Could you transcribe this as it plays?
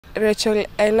Rachael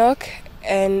Enock,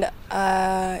 and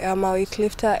I'm a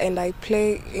weightlifter and I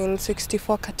play in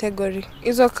 64 category.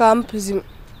 Hizo camp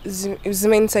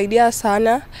zimenisaidia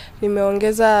sana,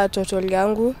 nimeongeza total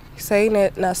yangu. Sasa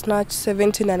na snatch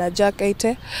 70 na jack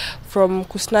 80 from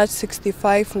kusnatch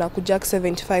 65 na kujack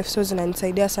 75, so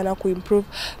zinanisaidia sana kuimprove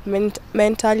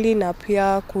mentally na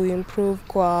pia kuimprove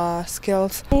kwa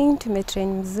skills.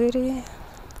 Tumetrain mzuri,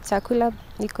 chakula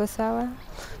niko sawa.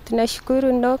 Tunashukuru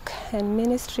Enock and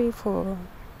ministry for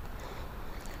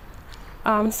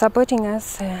supporting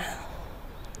us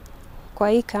kwa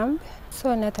hii camp.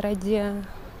 So natarajia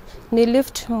ni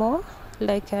lift more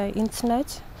like in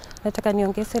snatch. Nataka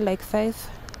niongeze like 5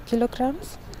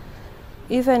 kilograms.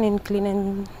 Even in clean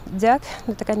and jack,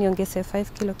 nataka niongeze 5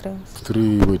 kilograms.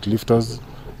 3 weightlifters,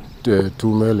 2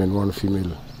 male and 1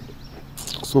 female.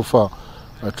 So far,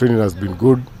 our training has been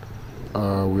good.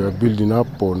 We are building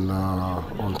up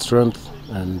on strength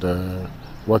and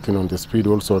working on the speed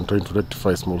also, and trying to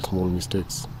rectify small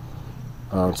mistakes.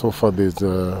 So far,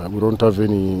 we don't have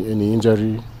any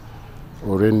injury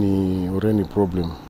or any problem.